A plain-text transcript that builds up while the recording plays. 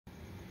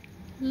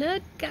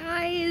Look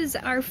guys,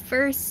 our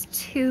first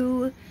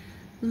two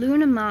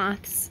Luna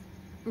moths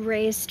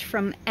raised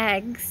from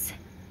eggs,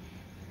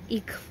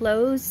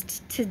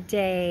 eclosed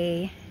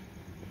today.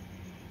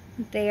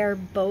 They are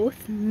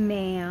both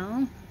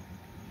male.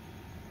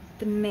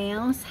 The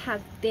males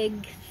have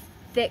big,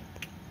 thick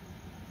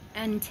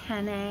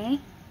antennae,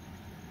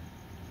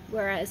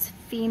 whereas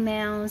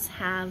females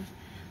have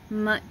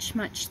much,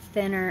 much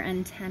thinner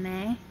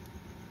antennae.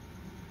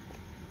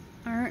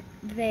 Aren't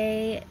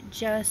they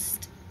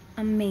just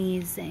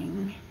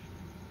amazing?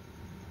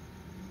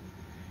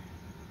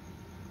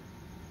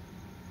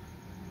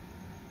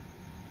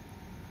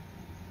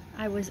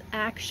 I was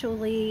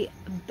actually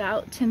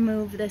about to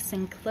move this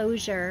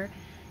enclosure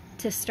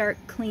to start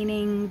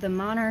cleaning the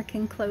monarch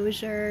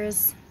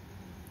enclosures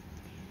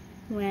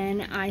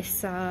when I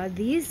saw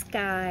these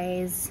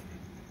guys.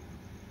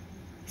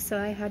 So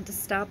I had to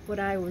stop what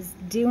I was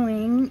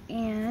doing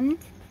and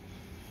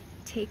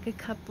take a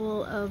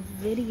couple of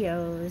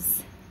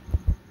videos.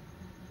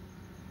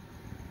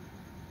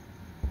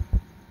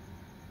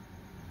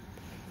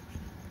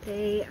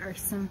 They are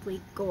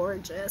simply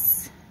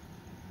gorgeous.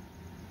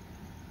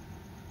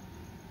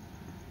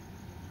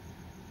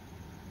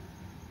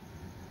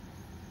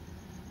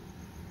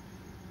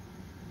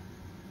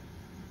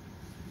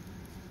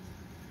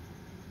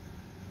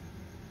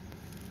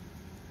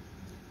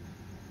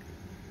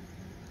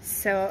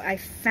 So I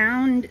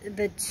found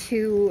the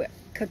two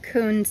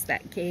cocoons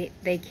that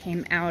they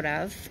came out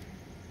of.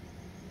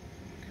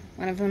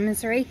 One of them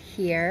is right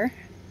here.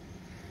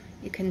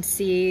 You can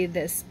see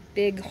this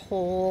big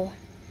hole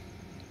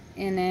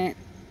in it.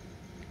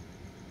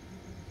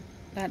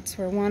 That's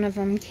where one of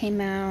them came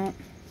out.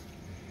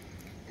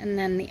 And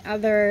then the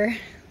other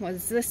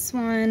was this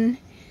one.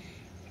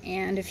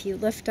 And if you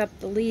lift up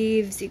the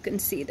leaves, you can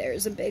see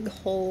there's a big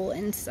hole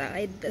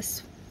inside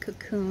this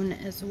cocoon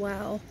as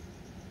well.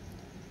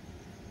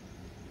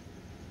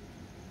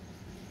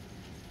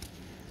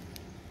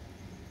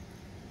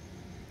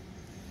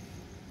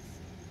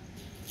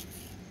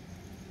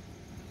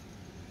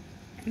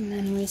 And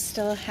then we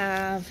still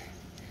have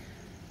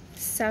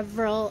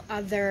several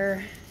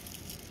other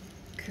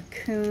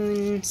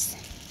cocoons.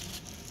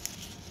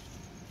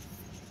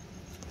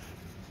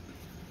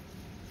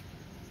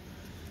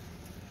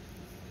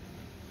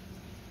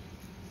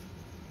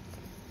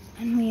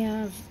 And we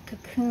have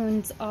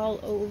cocoons all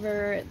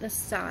over the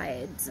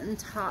sides and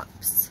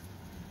tops.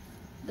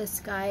 This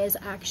guy is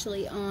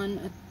actually on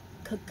a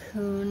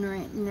cocoon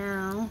right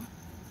now.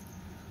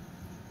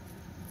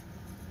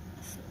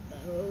 So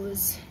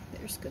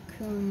there's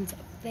cocoons up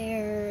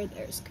there,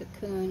 there's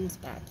cocoons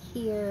back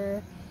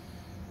here,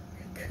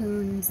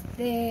 cocoons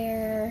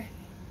there,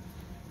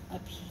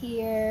 up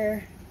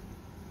here.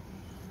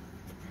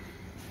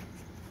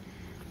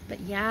 But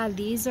yeah,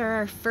 these are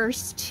our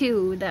first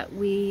two that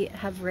we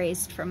have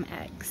raised from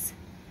eggs.